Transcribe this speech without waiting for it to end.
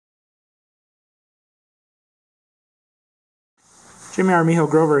Jimmy Armijo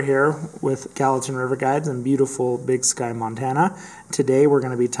Grover here with Gallatin River Guides in beautiful Big Sky, Montana. Today we're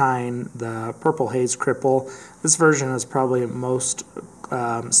going to be tying the purple haze cripple. This version is probably most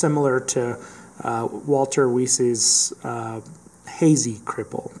similar to Walter Weese's hazy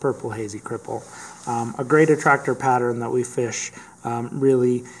cripple, purple hazy cripple. A great attractor pattern that we fish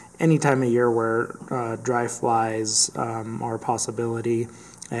really any time of year where dry flies are a possibility,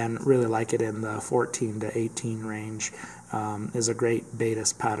 and really like it in the 14 to 18 range. Is a great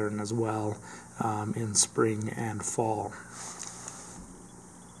Baetis pattern as well in spring and fall.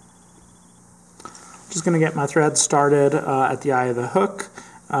 Just going to get my thread started at the eye of the hook,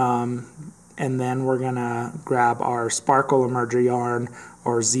 and then we're going to grab our sparkle emerger yarn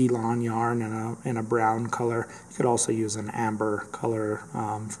or Zelon yarn in a brown color. You could also use an amber color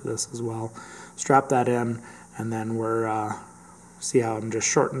for this as well. Strap that in, and then we're see how I'm just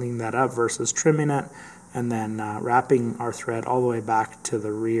shortening that up versus trimming it, and then wrapping our thread all the way back to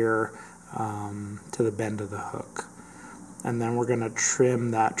the rear, to the bend of the hook. And then we're going to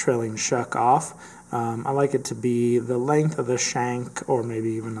trim that trailing shuck off. I like it to be the length of the shank, or maybe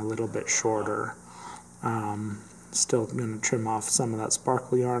even a little bit shorter. Still going to trim off some of that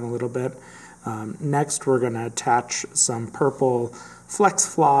sparkle yarn a little bit. Next we're going to attach some purple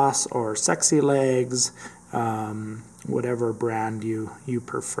Flex-Floss or Sexy Legs, whatever brand you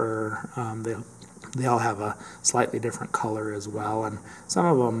prefer. They all have a slightly different color as well, and some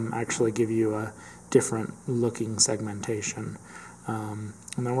of them actually give you a different looking segmentation. And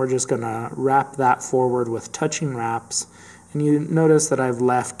then we're just going to wrap that forward with touching wraps, and you notice that I've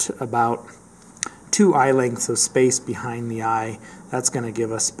left about 2 eye lengths of space behind the eye. That's going to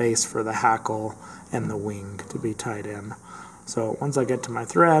give us space for the hackle and the wing to be tied in. So once I get to my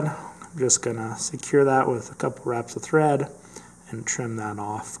thread, I'm just going to secure that with a couple wraps of thread and trim that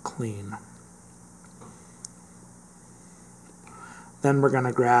off clean. Then we're going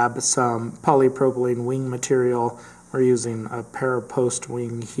to grab some polypropylene wing material. We're using a parapost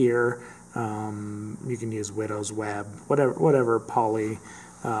wing here. You can use widow's web, whatever poly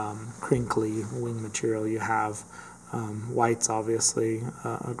crinkly wing material you have. White's obviously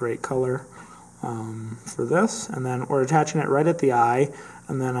a great color for this. And then we're attaching it right at the eye,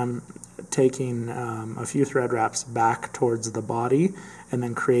 and then I'm taking a few thread wraps back towards the body and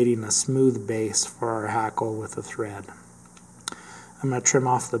then creating a smooth base for our hackle with the thread. I'm going to trim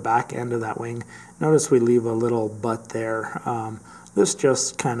off the back end of that wing. Notice we leave a little butt there. This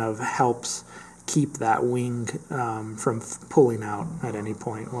just kind of helps keep that wing from pulling out at any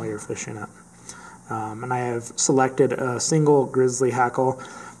point while you're fishing it. And I have selected a single Grizzly hackle.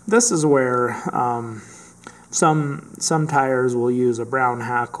 This is where some tyers will use a brown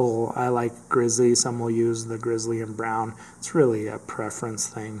hackle. I like Grizzly. Some will use the Grizzly in brown. It's really a preference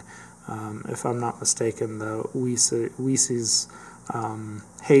thing. If I'm not mistaken, the Weese's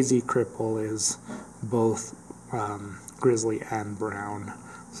hazy cripple is both Grizzly and brown,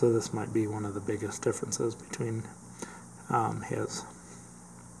 so this might be one of the biggest differences between his.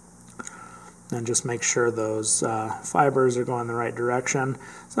 And just make sure those fibers are going the right direction.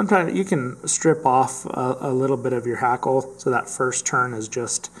 Sometimes you can strip off a little bit of your hackle so that first turn is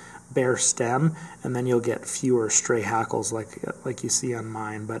just bare stem, and then you'll get fewer stray hackles like you see on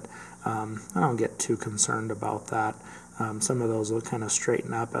mine, but I don't get too concerned about that. Some of those will kind of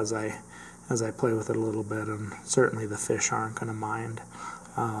straighten up as I play with it a little bit, and certainly the fish aren't going to mind.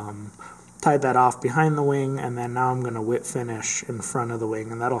 Tied that off behind the wing, and then now I'm going to whip finish in front of the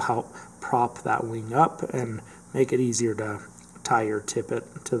wing, and that'll help prop that wing up and make it easier to tie your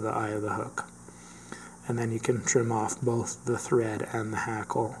tippet to the eye of the hook. And then you can trim off both the thread and the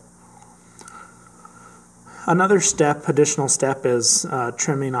hackle. Another additional step is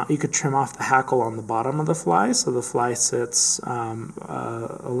trimming off. You could trim off the hackle on the bottom of the fly, so the fly sits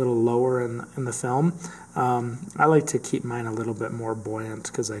a little lower in the film. I like to keep mine a little bit more buoyant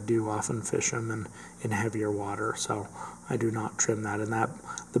because I do often fish them in heavier water, so I do not trim that. And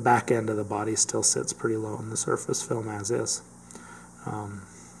the back end of the body still sits pretty low in the surface film as is.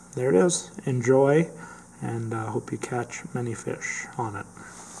 There it is. Enjoy, and hope you catch many fish on it.